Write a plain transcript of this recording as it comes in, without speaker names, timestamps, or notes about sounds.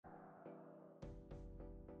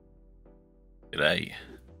G'day.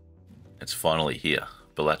 It's finally here.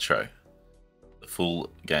 Balatro. The full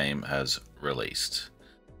game has released.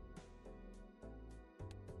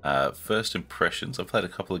 First impressions. I've played a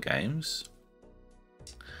couple of games.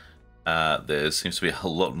 There seems to be a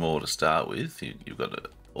lot more to start with. You've got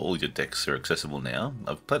all your decks are accessible now.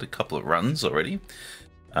 I've played a couple of runs already.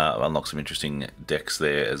 I've unlocked some interesting decks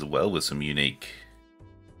there as well with some unique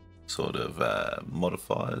sort of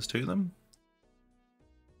modifiers to them.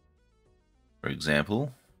 For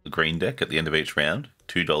example, the green deck at the end of each round,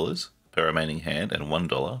 $2 per remaining hand and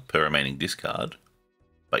 $1 per remaining discard,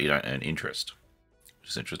 but you don't earn interest,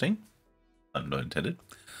 which is interesting. Not intended.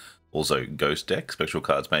 Also, ghost deck, special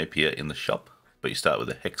cards may appear in the shop, but you start with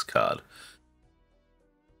a hex card,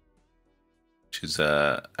 which is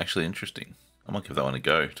actually interesting. I might give that one a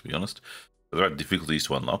go, to be honest. There are difficulties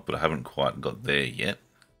to unlock, but I haven't quite got there yet,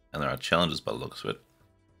 and there are challenges by the looks of it,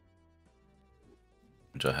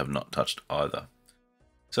 which I have not touched either.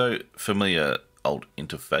 So, familiar old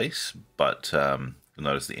interface, but you'll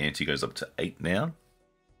notice the ante goes up to 8 now.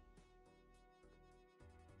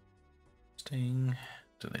 Interesting.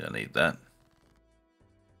 Don't think I need that.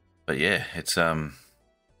 But yeah, it's yeah,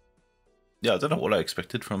 I don't know what I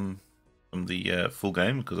expected from the full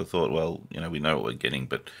game, because I thought, well, you know, we know what we're getting,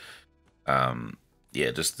 but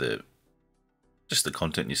yeah, just the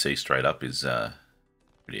content you see straight up is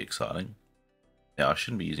pretty exciting. Now, I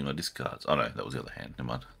shouldn't be using my discards. Oh no, that was the other hand. Never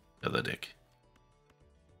mind. The other deck.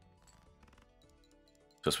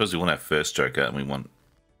 So I suppose we want our first Joker, and we want...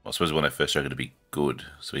 Well, I suppose we want our first Joker to be good,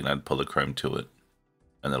 so we can add Polychrome to it,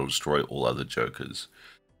 and that'll destroy all other Jokers.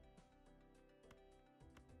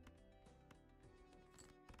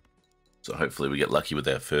 So hopefully we get lucky with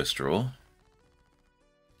our first draw.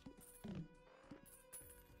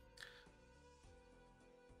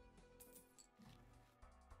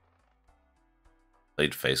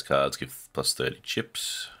 Lead face cards give plus 30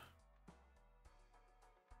 chips.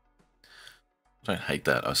 I don't hate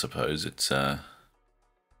that, I suppose. It's going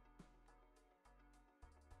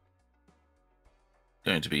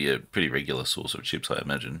to be a pretty regular source of chips, I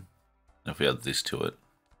imagine, if we add this to it.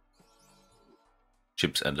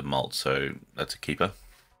 Chips and a malt, so that's a keeper.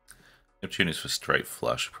 Neptune is for straight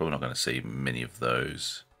flush. Probably not going to see many of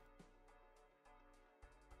those.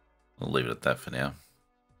 I'll leave it at that for now.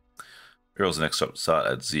 Reroll's the next start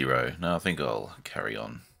at 0. No, I think I'll carry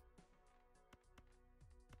on.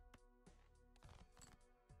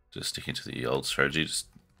 Just sticking to the old strategy, just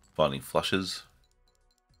finding flushes.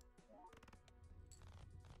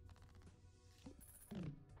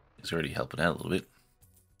 It's already helping out a little bit.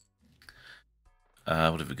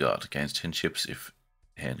 What have we got? Gains 10 chips if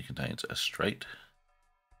hand contains a straight.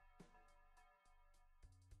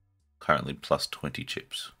 Currently plus 20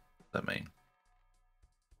 chips. What does that mean?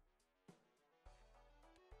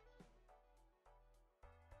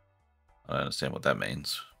 I don't understand what that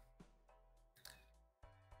means.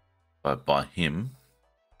 If I buy him,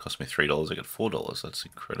 it costs me $3, I get $4. That's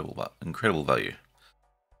incredible value.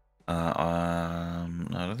 No, I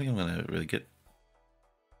don't think I'm going to really get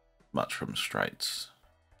much from straights.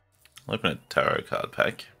 I'll open a tarot card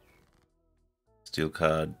pack. Steel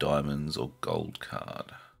card, diamonds, or gold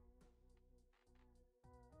card.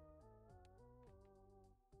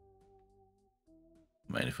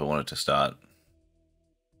 I mean, if I wanted to start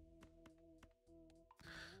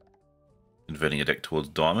converting a deck towards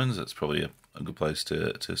diamonds, that's probably a good place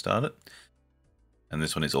to start it. And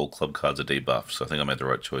this one is all club cards are debuffed, so I think I made the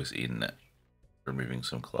right choice in removing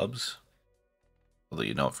some clubs. Although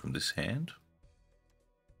you know it from this hand.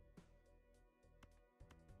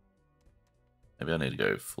 Maybe I need to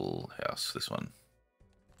go full house, this one.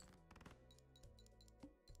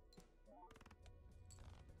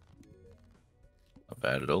 Not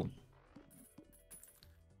bad at all.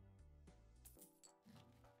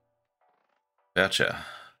 Voucher.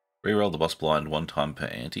 Reroll the boss blind 1 time per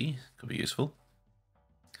ante. Could be useful.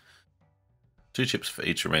 2 chips for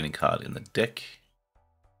each remaining card in the deck.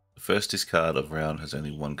 The first discard of round has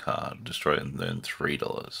only 1 card. Destroy it and earn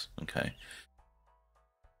 $3. Okay.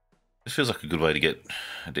 This feels like a good way to get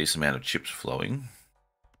a decent amount of chips flowing.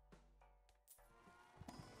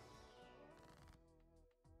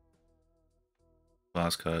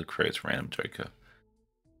 Last card creates random Joker.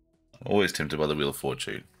 I'm always tempted by the Wheel of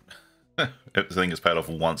Fortune. I think it's paid off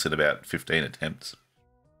once in about 15 attempts.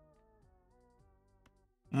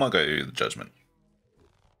 Might go the Judgment.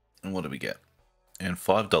 And what do we get? And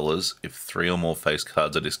 $5 if 3 or more face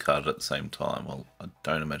cards are discarded at the same time. Well, I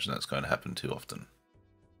don't imagine that's going to happen too often.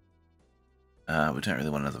 We don't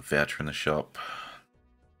really want another voucher in the shop.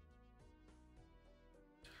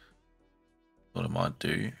 What I might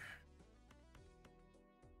do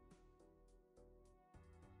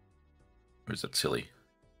Or is that silly?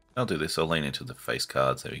 I'll do this. I'll lean into the face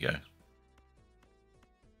cards. There we go.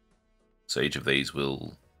 So each of these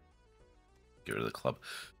will get rid of the club.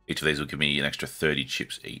 Each of these will give me an extra 30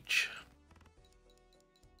 chips each.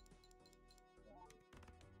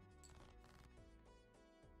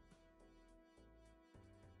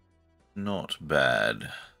 Not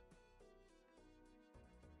bad.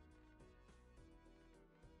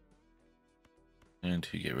 And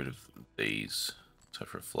to get rid of these. So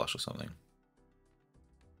for a flush or something.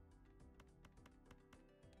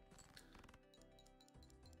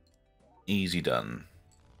 Easy done.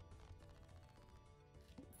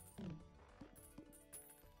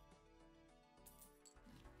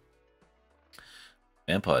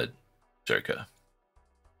 Vampire Joker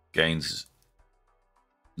gains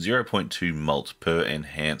 0.2 mult per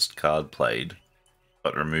enhanced card played,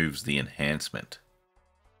 but removes the enhancement.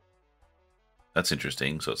 That's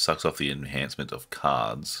interesting. So it sucks off the enhancement of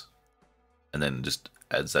cards and then just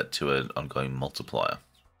adds that to an ongoing multiplier.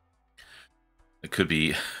 It could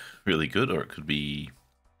be really good or it could be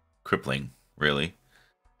crippling, really.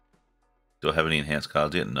 Do I have any enhanced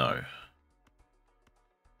cards yet? No. I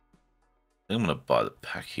think I'm going to buy the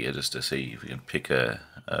pack here just to see if we can pick a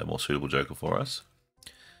more suitable Joker for us.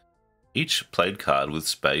 Each played card with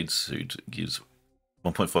Spade suit gives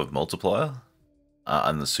 1.5 multiplier,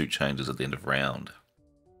 and the suit changes at the end of round.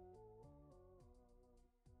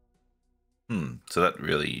 So that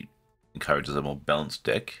really encourages a more balanced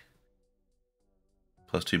deck.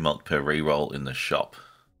 +2 mult per reroll in the shop.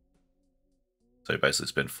 So basically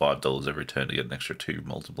spend $5 every turn to get an extra 2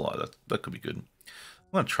 multiplier. That could be good.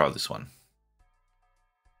 I'm going to try this one.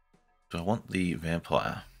 Do I want the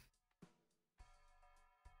vampire?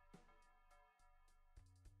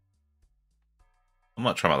 I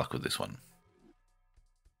might try my luck with this one.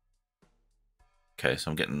 Okay,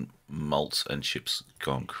 so I'm getting malts and chips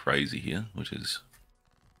going crazy here, which is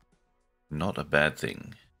not a bad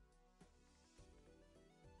thing.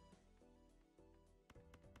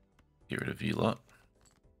 Get rid of you lot.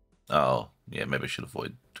 Oh, yeah, maybe I should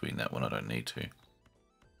avoid doing that when I don't need to.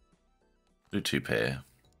 Do 2 pair.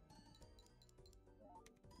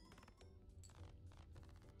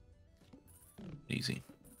 Easy.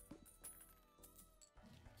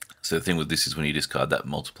 So the thing with this is when you discard, that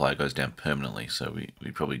multiplier goes down permanently, so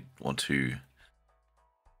we probably want to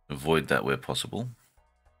avoid that where possible.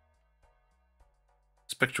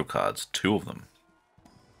 Spectral cards, 2 of them.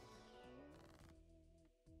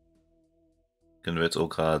 Converts all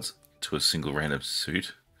cards to a single random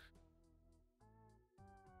suit.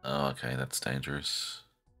 Oh, okay, that's dangerous.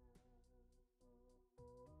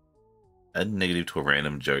 Add negative to a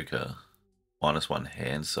random Joker. -1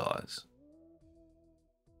 hand size.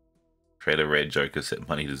 Create a red Joker, set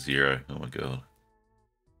money to 0. Oh my god.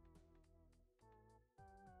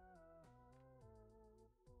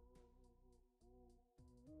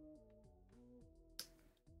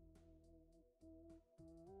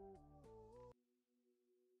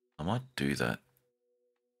 I might do that.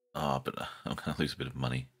 Oh, but I'm going to lose a bit of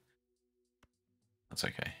money. That's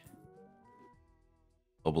okay.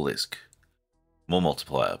 Obelisk. More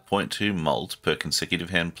multiplier. 0.2 mult per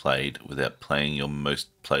consecutive hand played without playing your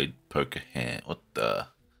most played poker hand. What the?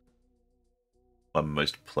 My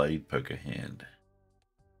most played poker hand.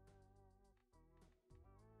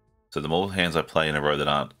 So the more hands I play in a row that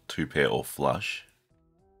aren't 2 pair or flush.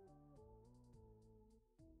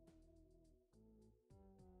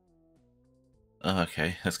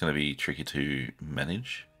 Okay, that's going to be tricky to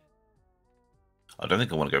manage. I don't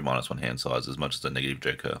think I want to go -1 hand size as much as the negative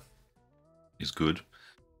Joker is good.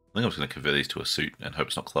 I think I'm just going to convert these to a suit and hope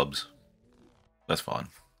it's not clubs. That's fine.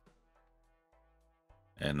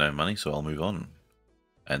 And no money, so I'll move on.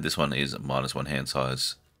 And this one is -1 hand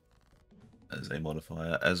size as a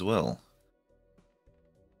modifier as well.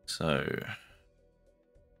 So,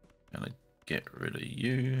 gonna get rid of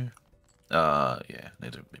you. Yeah,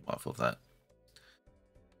 need to be mindful of that.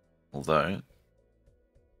 Although,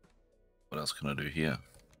 what else can I do here?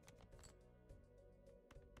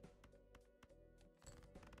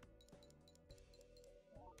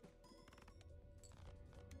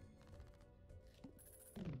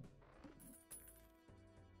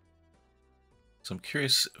 So I'm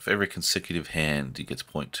curious if every consecutive hand he gets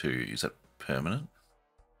 0.2, is that permanent?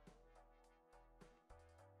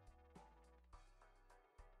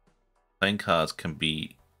 Playing cards can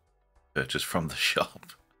be purchased from the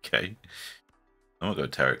shop. Okay. I'm gonna go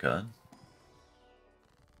tarot card.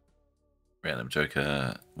 Random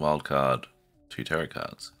Joker, wild card, 2 tarot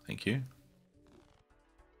cards. Thank you.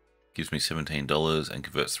 Gives me $17 and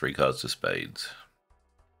converts 3 cards to spades.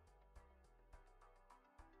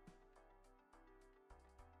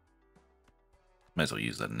 May as well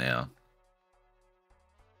use that now.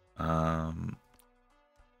 And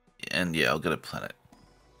yeah, I'll get a planet.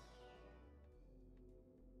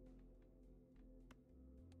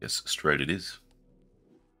 Yes, straight it is.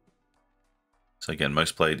 So again,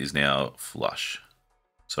 most played is now flush.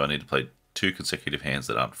 So I need to play 2 consecutive hands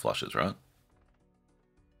that aren't flushes, right?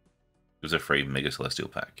 It was a free Mega Celestial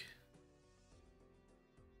pack.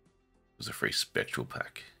 It was a free Spectral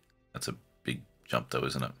pack. That's a big jump though,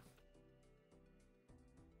 isn't it?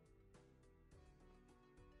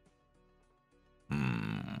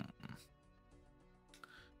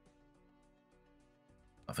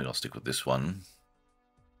 I think I'll stick with this one.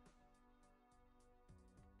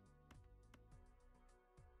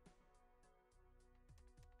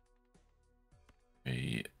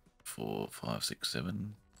 3, 4, 5, 6,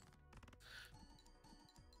 7.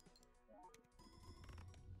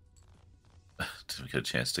 Did we get a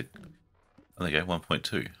chance to... Oh, there you go,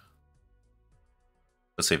 1.2.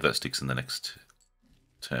 Let's see if that sticks in the next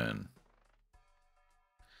turn.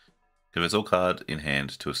 Converts all card in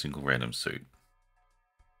hand to a single random suit.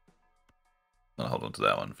 I'll hold on to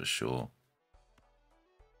that one for sure.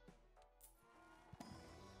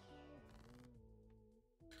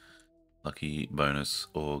 Lucky bonus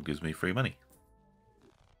or gives me free money.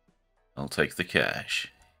 I'll take the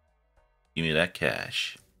cash. Give me that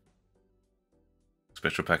cash.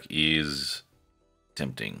 Special pack is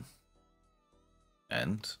tempting.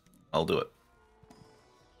 And I'll do it.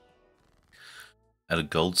 Add a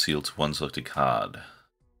gold seal to one selected card.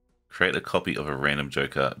 Create a copy of a random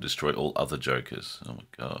Joker. Destroy all other Jokers. Oh my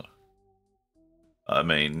god. I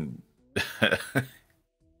mean,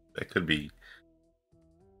 that could be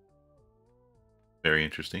very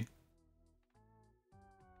interesting.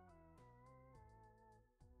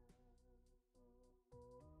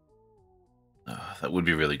 That would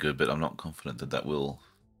be really good, but I'm not confident that that will...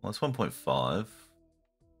 Well, it's 1.5.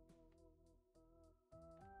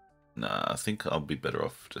 Nah, I think I'll be better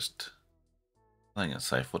off just playing it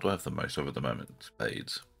safe. What do I have the most of at the moment?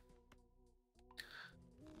 Spades.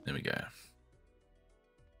 There we go.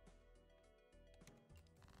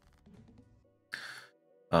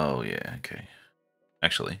 Oh, yeah, okay.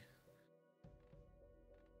 Actually,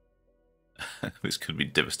 this could be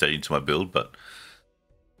devastating to my build, but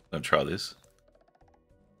I'll try this.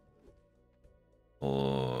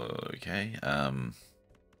 Okay,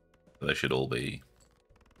 they should all be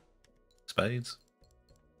spades.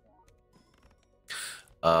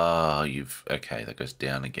 Okay, that goes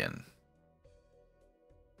down again.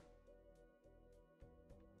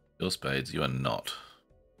 Your spades, you are not.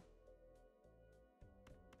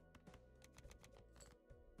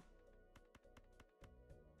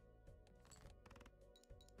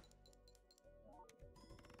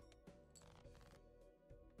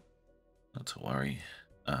 Not to worry.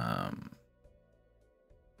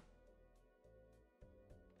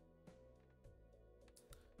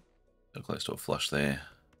 So close to a flush there.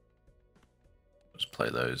 Just play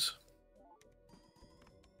those.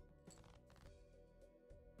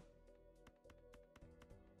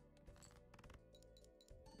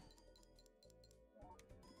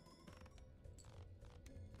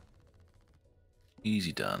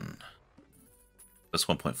 Easy done. That's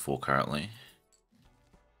 1.4 currently.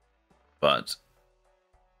 But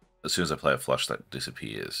as soon as I play a flush, that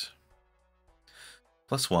disappears.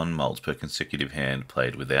 +1 molds per consecutive hand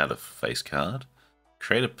played without a face card.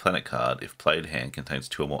 Create a planet card if played hand contains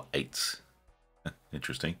 2 or more 8s.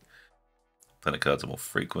 Interesting. Planet cards are more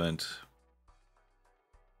frequent.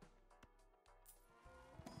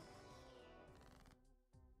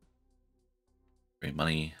 Free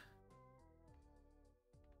money.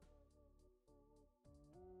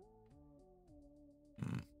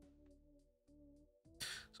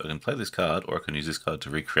 So I can play this card, or I can use this card to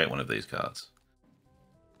recreate one of these cards.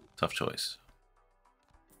 Tough choice.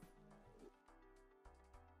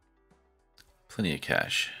 Plenty of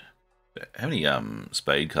cash. How many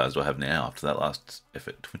spade cards do I have now after that last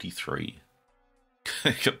effort? 23.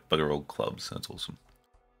 Got bugger all clubs. That's awesome.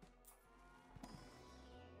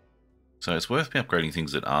 So it's worth me upgrading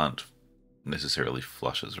things that aren't necessarily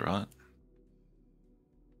flushes, right?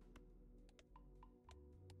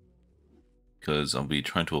 Because I'll be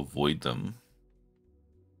trying to avoid them.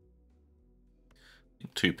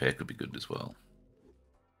 2 pair could be good as well.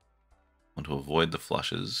 I want to avoid the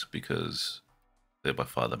flushes because they're by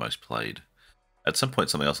far the most played. At some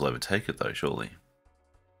point something else will overtake it though, surely.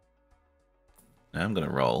 Now I'm going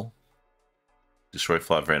to roll. Destroy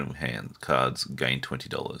 5 random hand cards, gain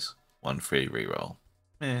 $20. 1 free reroll.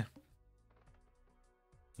 Eh.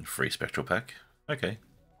 Free spectral pack. Okay.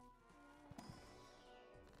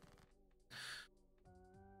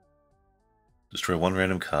 Destroy one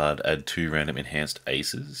random card, add 2 random enhanced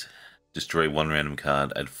aces. Destroy one random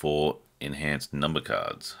card, add 4 enhanced number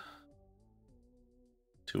cards.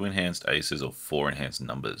 2 enhanced aces or 4 enhanced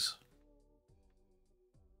numbers.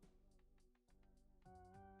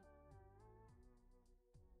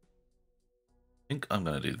 I think I'm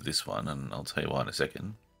going to do this one, and I'll tell you why in a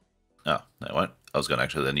second. Oh, no, I won't. I was going to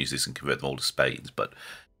actually then use this and convert them all to spades, but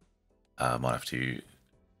I might have to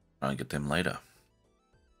try and get them later.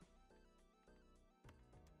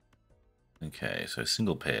 Okay, so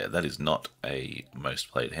single pair. That is not a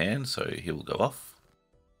most played hand, so he will go off.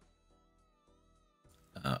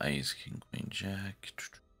 Ace, king, queen, jack.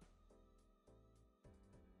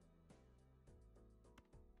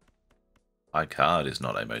 High card is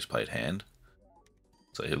not a most played hand,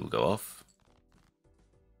 so he will go off.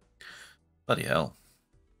 Bloody hell.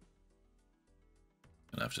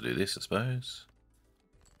 Gonna have to do this, I suppose.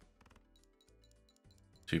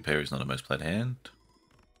 2 pair is not a most played hand.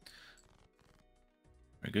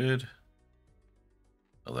 Very good.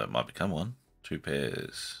 Although it might become one. 2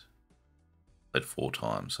 pairs. Played 4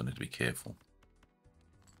 times, so I need to be careful.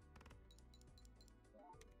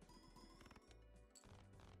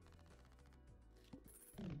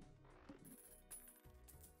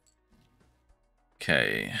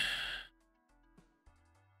 Okay.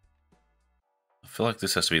 I feel like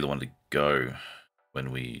this has to be the one to go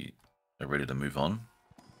when we are ready to move on.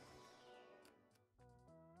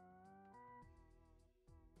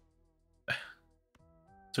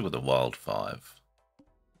 Stick with the wild 5.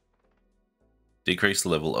 Decrease the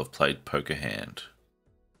level of played poker hand.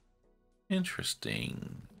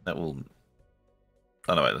 Interesting. That will...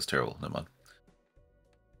 Oh no, wait, that's terrible. Never mind.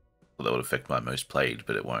 Well, that would affect my most played,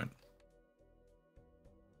 but it won't.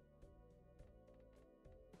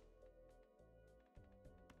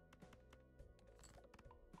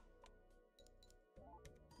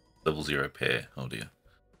 Level 0 pair. Oh dear.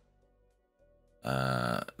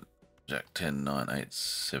 Jack 10, 9, 8,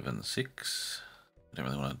 7, 6. I don't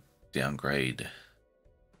really want to downgrade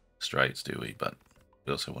straights, do we? But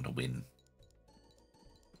we also want to win.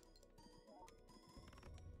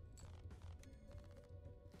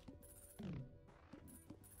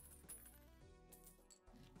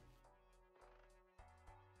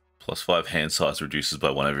 +5 hand size reduces by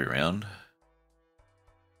 1 every round.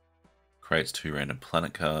 Creates 2 random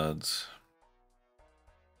planet cards.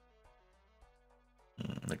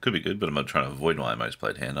 That could be good, but I'm not trying to avoid my most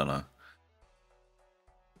played hand, aren't I?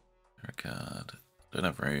 A card. Don't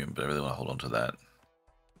have room, but I really want to hold on to that.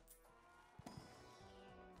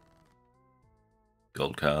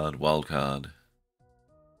 Gold card, wild card,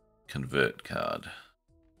 convert card.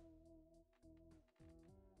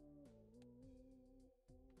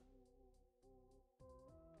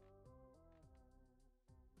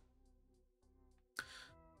 I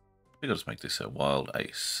think I'll just make this a wild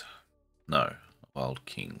ace. No, wild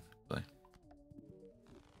king.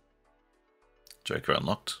 Joker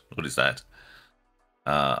unlocked. What is that?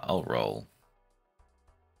 I'll roll.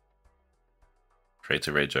 Creates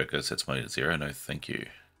a red joker, sets money to 0. No, thank you.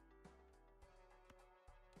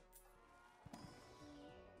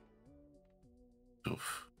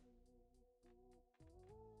 Oof.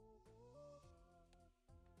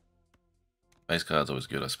 Base card's always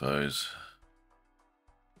good, I suppose.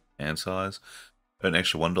 Hand size. Earn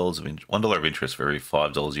extra $1 of interest for every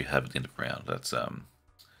 $5 you have at the end of the round. That's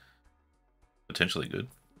potentially good.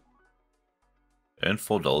 Earn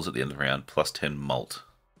 $4 at the end of the round plus 10 malt.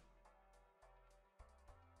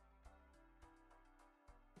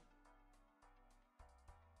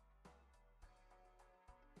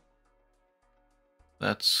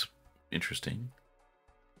 That's interesting.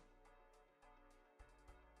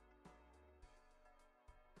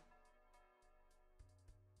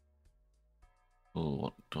 Oh,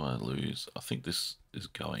 what do I lose? I think this is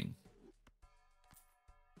going.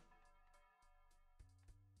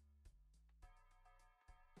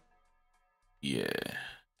 Yeah.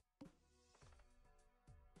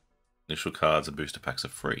 Initial cards and booster packs are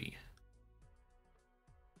free.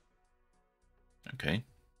 Okay.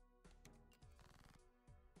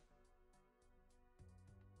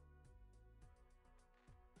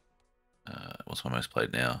 What's my most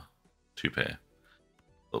played now? 2 pair.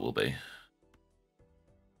 What will be?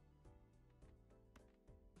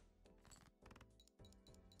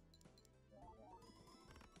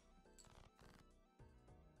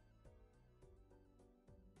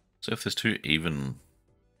 So if there's 2 evenly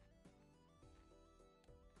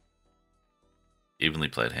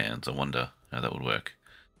played hands, I wonder how that would work.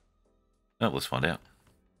 Oh, let's find out.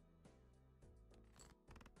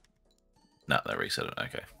 No, they reset it.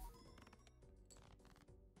 Okay.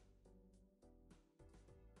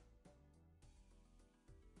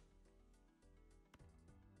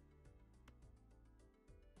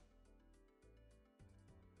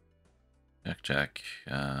 blackjack.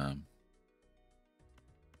 I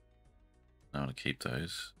want to keep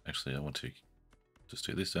those. Actually, I want to just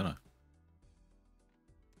do this, don't I?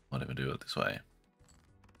 Might even do it this way.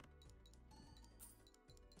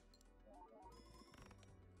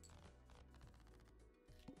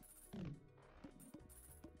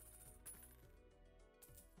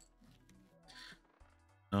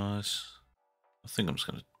 Nice. I think I'm just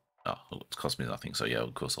going to... Oh, it's cost me nothing, so yeah,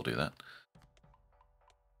 of course I'll do that.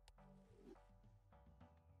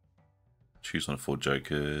 Choose one of 4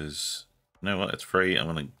 jokers. You know what? It's free. I'm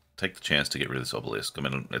going to take the chance to get rid of this obelisk. I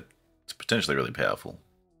mean, it's potentially really powerful.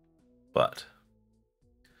 But...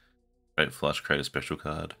 Great flush, create a special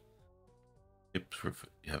card. Chips if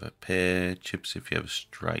you have a pair. Chips if you have a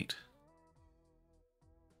straight.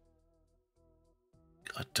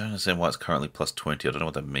 I don't understand why it's currently plus 20. I don't know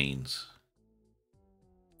what that means.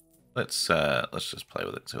 Let's just play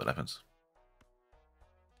with it and see what happens.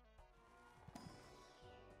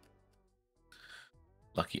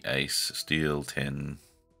 Lucky ace, steal 10.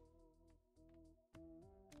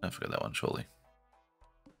 I forgot that one, surely.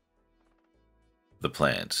 The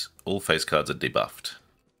plants. All face cards are debuffed.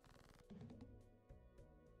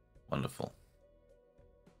 Wonderful.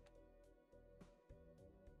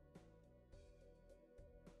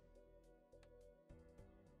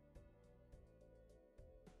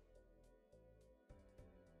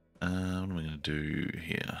 What am I going to do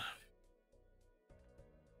here?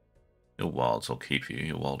 Your wilds, I'll keep you.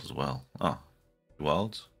 Your wild as well. Oh, your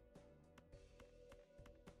wilds?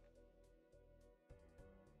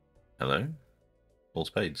 Hello? All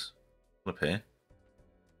spades. What a pair.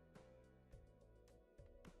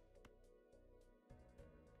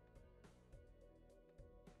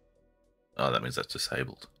 Oh, that means that's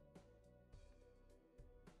disabled.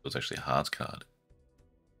 It's actually a hearts card.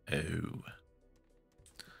 Oh.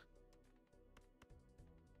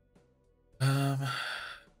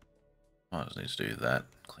 I just need to do that.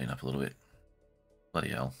 Clean up a little bit. Bloody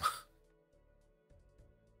hell.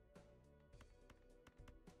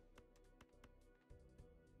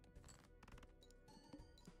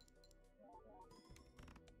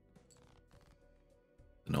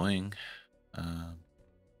 Annoying.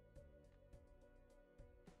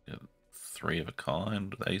 Yeah, 3 of a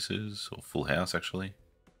kind with aces, or full house actually.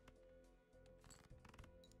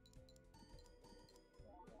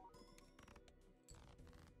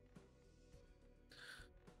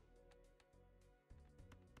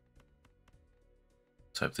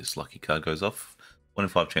 Let's hope this lucky card goes off. 1 in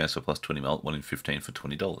 5 chance for plus 20 mult, 1 in 15 for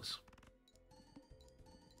 $20.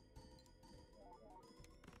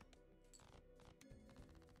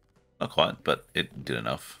 Not quite, but it did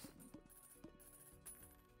enough.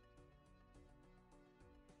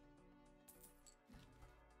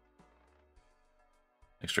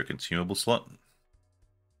 Extra consumable slot.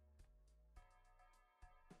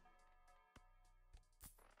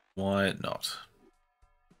 Why not?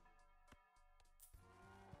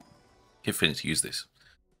 Get Phoenix to use this.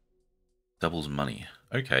 Doubles money.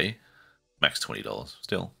 Okay. Max $20.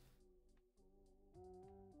 Still.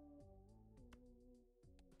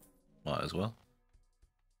 Might as well.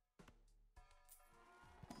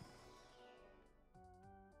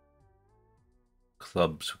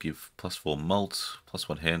 Clubs will give +4 mult,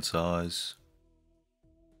 +1 hand size.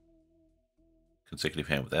 Consecutive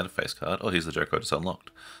hand without a face card. Oh, here's the joke I just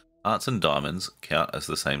unlocked. Hearts and diamonds count as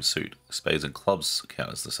the same suit. Spades and clubs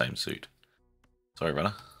count as the same suit. Sorry,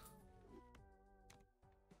 runner.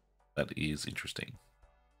 That is interesting.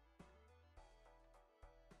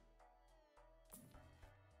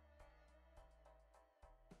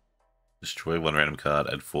 Destroy 1 random card,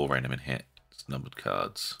 add 4 random enhanced numbered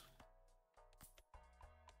cards.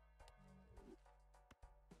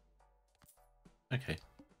 Okay.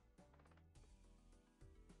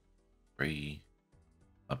 3.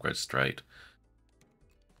 Upgrade straight.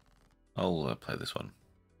 I'll play this one.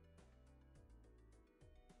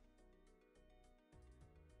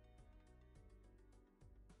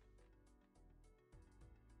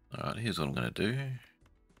 Alright, here's what I'm going to do.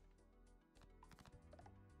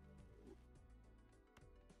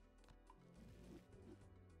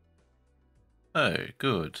 Oh,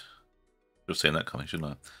 good. Should have seen that coming,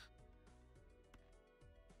 shouldn't I?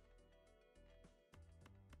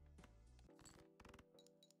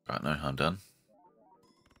 Right, no harm done.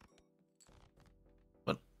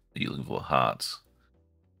 What are you looking for? Hearts.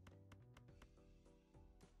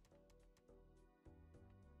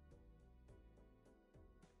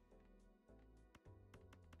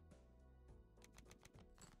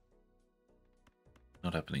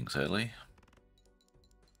 Not happening sadly.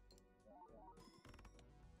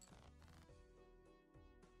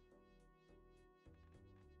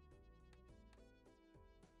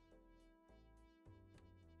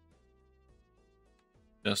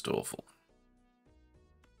 Just awful.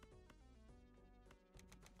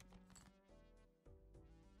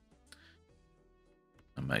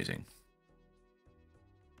 Amazing.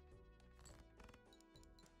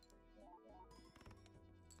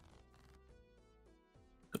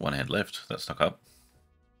 Got one hand left. That's stuck up.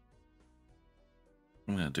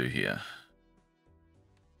 What am I going to do here?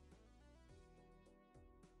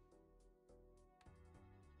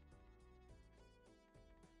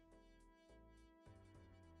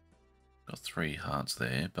 Got 3 hearts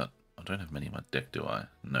there, but I don't have many in my deck, do I?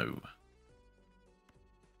 No.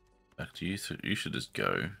 Back to you. You should just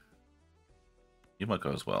go. You might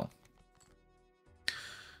go as well.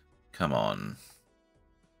 Come on.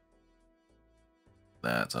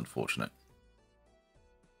 That's unfortunate.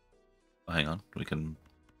 Oh, hang on. We can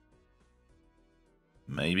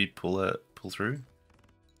maybe pull through.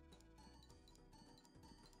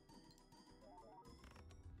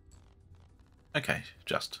 Okay,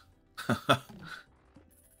 just. Getting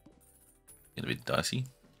a bit dicey.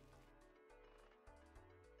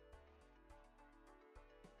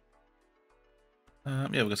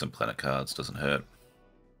 Yeah, we've got some planet cards, doesn't hurt.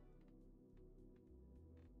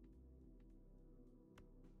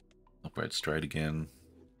 Upgrade straight again.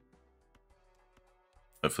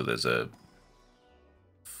 Hopefully there's a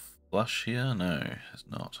flush here. No, there's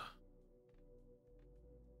not.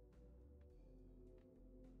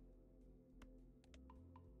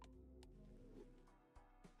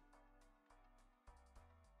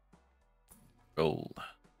 Gold.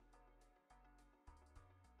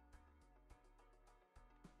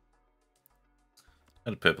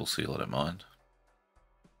 And a purple seal, I don't mind.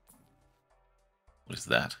 What is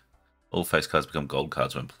that? All face cards become gold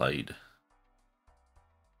cards when played.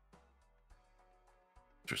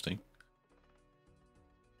 Interesting.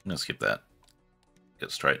 I'm going to skip that. Get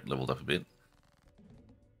straight, leveled up a bit.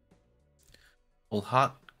 All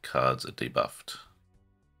heart cards are debuffed.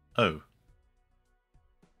 Oh.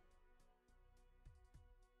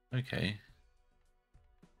 Okay.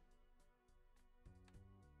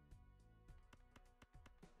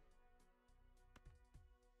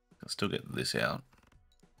 I'll still get this out.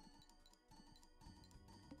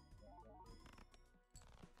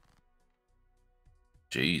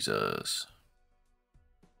 Jesus.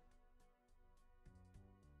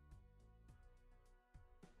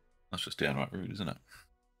 That's just downright rude, isn't it?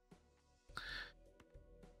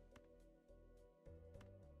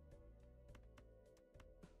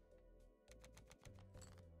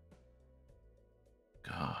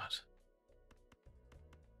 God.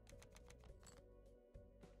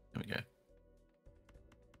 There we go.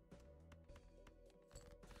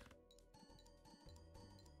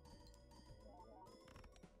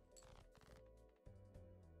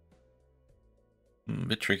 A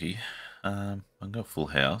bit tricky. I'm going to go full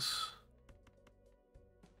house.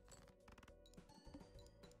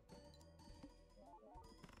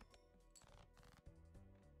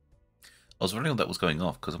 I was wondering what that was going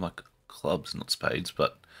off because I'm like clubs, not spades,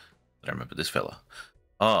 but I don't remember this fella.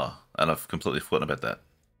 Ah, and I've completely forgotten about that.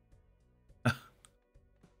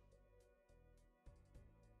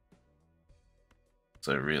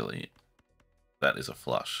 So really, that is a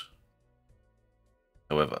flush.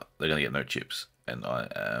 However, they're going to get no chips, and I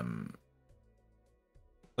am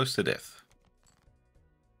close to death.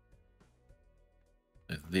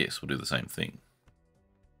 This will do the same thing.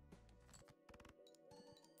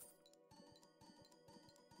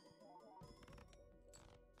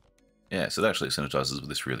 Yeah, so that actually synergizes with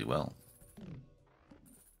this really well.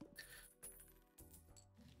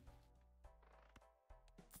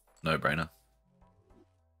 No brainer.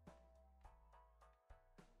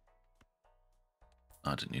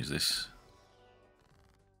 I didn't use this.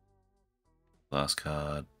 Last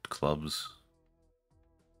card, clubs.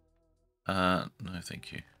 No,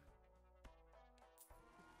 thank you.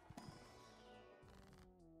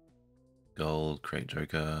 Gold, create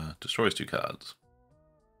Joker, destroys 2 cards.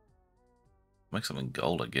 Make something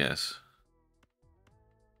gold, I guess.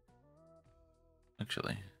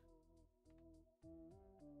 Actually.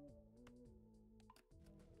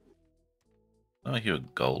 I'll make you a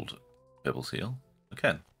gold pebble seal. I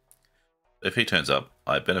can. If he turns up,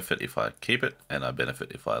 I benefit if I keep it, and I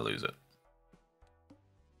benefit if I lose it.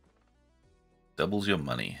 Doubles your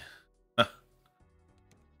money.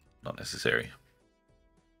 Not necessary.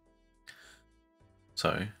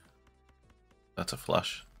 So, that's a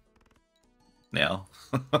flush. Now.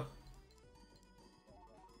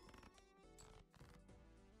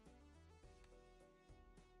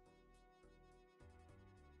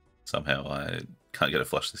 Somehow I can't get a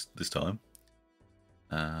flush this time.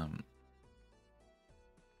 Don't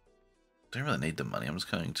really need the money. I'm just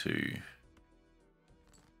going to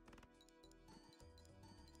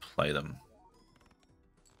play them.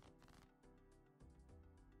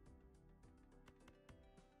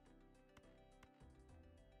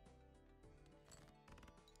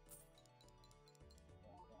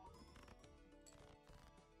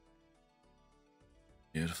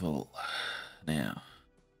 Beautiful. Now.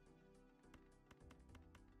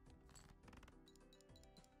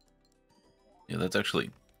 Yeah, that's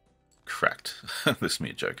actually cracked. This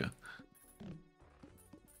mere Joker.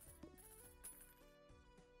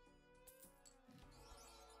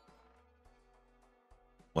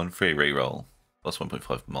 One free reroll, plus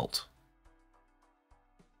 1.5 malt.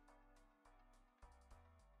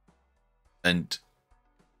 And,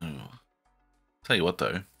 oh, tell you what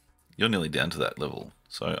though, you're nearly down to that level,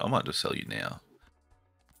 so I might just sell you now.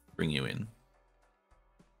 Bring you in.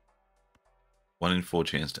 1 in 4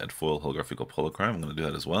 chance to add foil, holographic, or polychrome. I'm going to do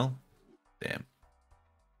that as well. Damn.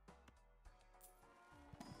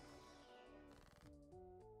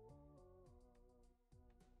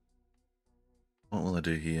 What will I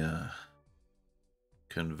do here?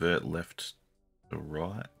 Convert left to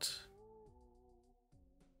right.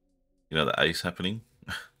 You know the ace happening?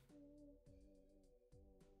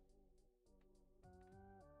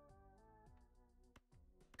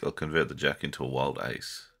 I'll convert the jack into a wild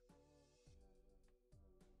ace.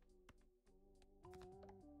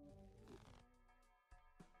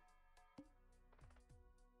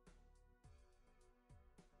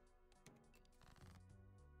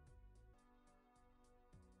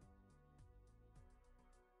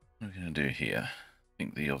 What are we going to do here? I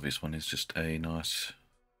think the obvious one is just a nice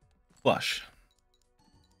flush.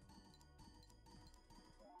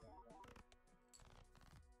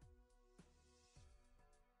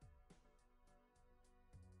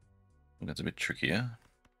 That's a bit trickier.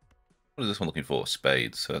 What is this one looking for?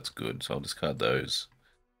 Spades, so that's good. So I'll discard those.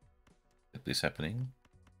 Get this happening.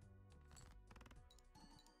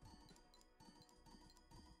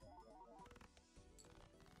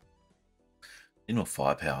 Need more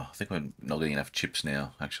firepower. I think we're not getting enough chips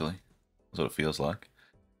now, actually. That's what it feels like.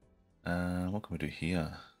 What can we do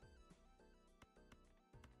here?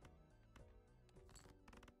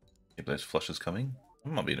 Keep those flushes coming.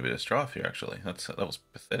 We might be in a bit of strife here, actually. That was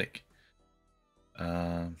pathetic.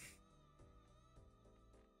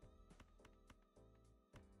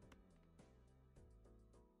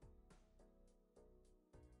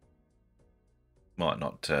 Might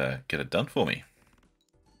not get it done for me.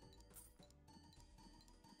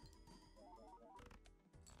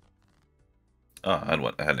 Oh, I had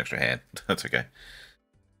an extra hand. That's okay.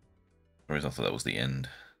 For some reason I thought that was the end.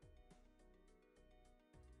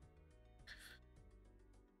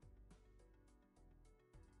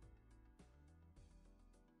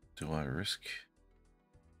 Do I risk?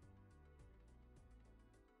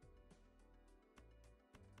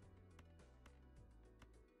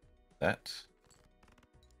 That?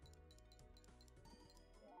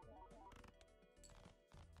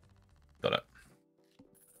 Got it.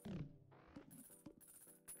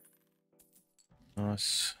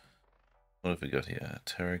 Nice. What have we got here?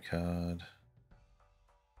 Tarot card.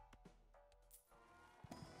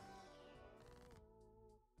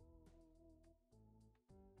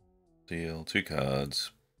 Deal. 2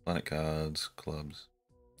 cards. Planet cards. Clubs.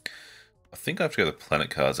 I think I have to go to the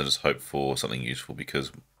planet cards and just hope for something useful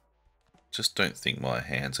because I just don't think my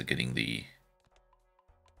hands are getting the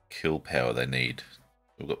kill power they need.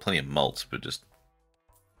 We've got plenty of malts, but just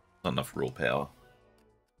not enough raw power.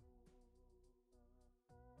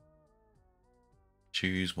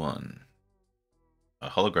 Choose one. A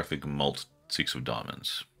holographic malt 6 of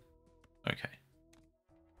diamonds. Okay.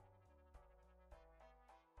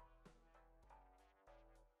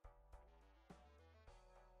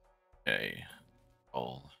 Okay.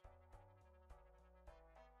 All.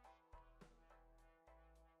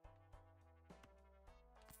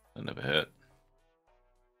 That never hurt.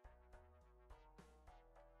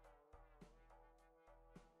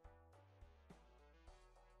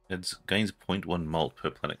 It gains 0.1 malt per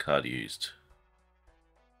planet card used.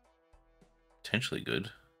 Potentially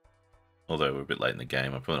good. Although we're a bit late in the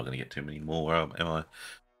game, I'm probably not going to get too many more, am I?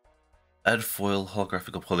 Add foil,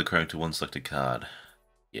 holographic, or polychrome to one selected card.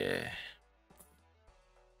 Yeah.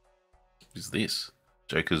 What is this?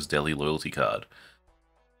 Joker's Deli loyalty card.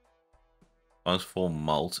 Minus 4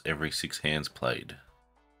 malt every 6 hands played.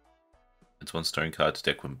 It's 1 stone card to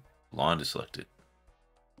deck when blind is selected.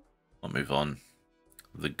 I'll move on.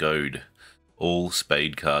 The Goad. All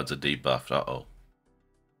spade cards are debuffed. Uh-oh.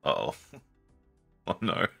 Uh-oh. Oh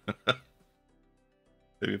no.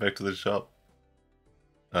 Maybe back to the shop.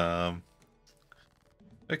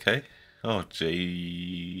 Okay. Oh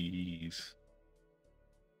jeez.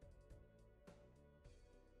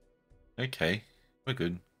 Okay, we're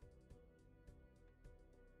good.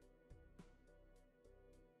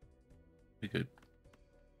 We're good.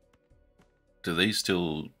 Do these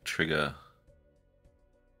still trigger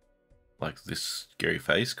like this scary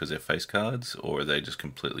face because they're face cards, or are they just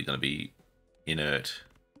completely going to be inert?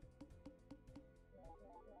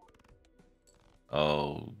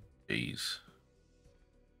 Oh, jeez.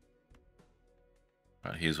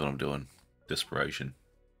 Right, here's what I'm doing. Desperation.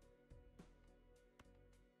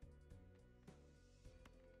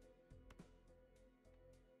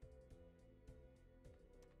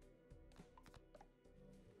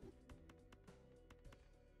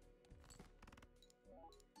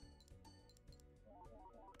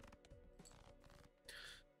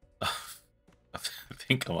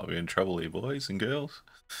 I think I might be in trouble here, boys and girls.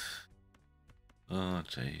 Oh,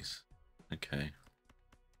 jeez. Okay.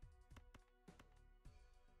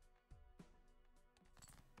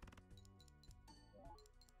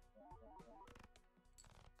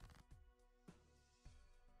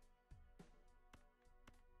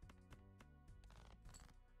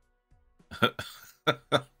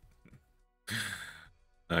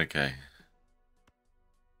 Okay.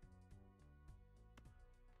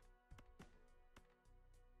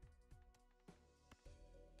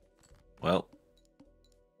 Well,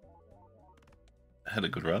 had a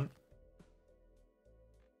good run.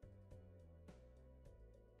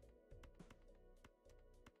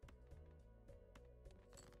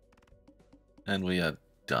 And we are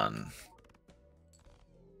done.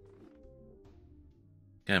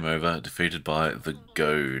 Game over. Defeated by the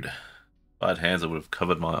Goad. If I had hands, I would have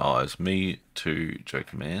covered my eyes. Me too,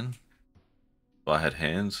 Joker Man. If I had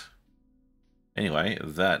hands. Anyway,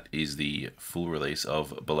 that is the full release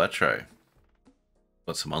of Balatro.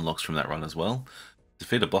 Got some unlocks from that run as well.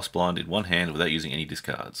 Defeat a boss blind in one hand without using any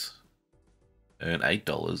discards. Earn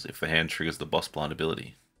 $8 if the hand triggers the boss blind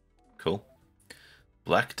ability. Cool.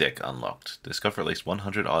 Black deck unlocked. Discover at least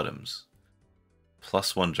 100 items.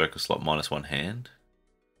 +1 Joker slot, -1 hand.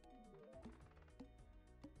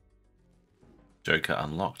 Joker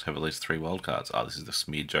unlocked. Have at least 3 wildcards. Ah, this is the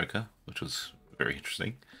smeared Joker, which was very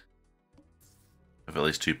interesting. Have at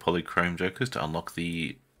least 2 polychrome Jokers to unlock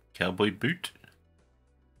the cowboy boot.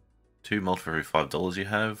 2 mult for every $5 you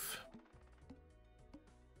have.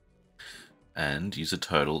 And use a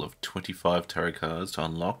total of 25 tarot cards to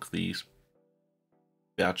unlock the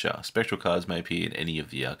voucher. Spectral cards may appear in any of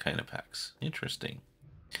the Arcana packs. Interesting.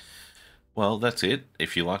 Well, that's it.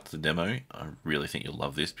 If you liked the demo, I really think you'll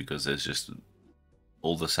love this because there's just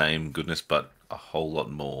all the same goodness, but a whole lot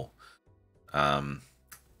more.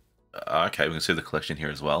 Okay, we can see the collection here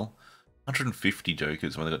as well. 150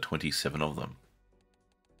 Jokers, we only got 27 of them.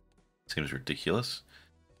 Seems ridiculous.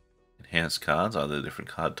 Enhanced cards, are there different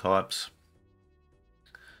card types?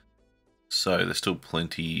 So there's still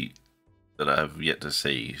plenty that I have yet to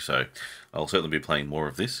see. So I'll certainly be playing more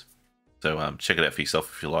of this. So check it out for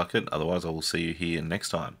yourself if you like it. Otherwise, I will see you here next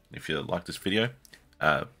time. If you like this video,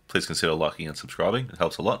 please consider liking and subscribing. It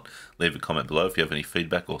helps a lot. Leave a comment below if you have any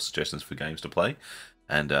feedback or suggestions for games to play.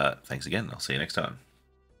 And thanks again. I'll see you next time.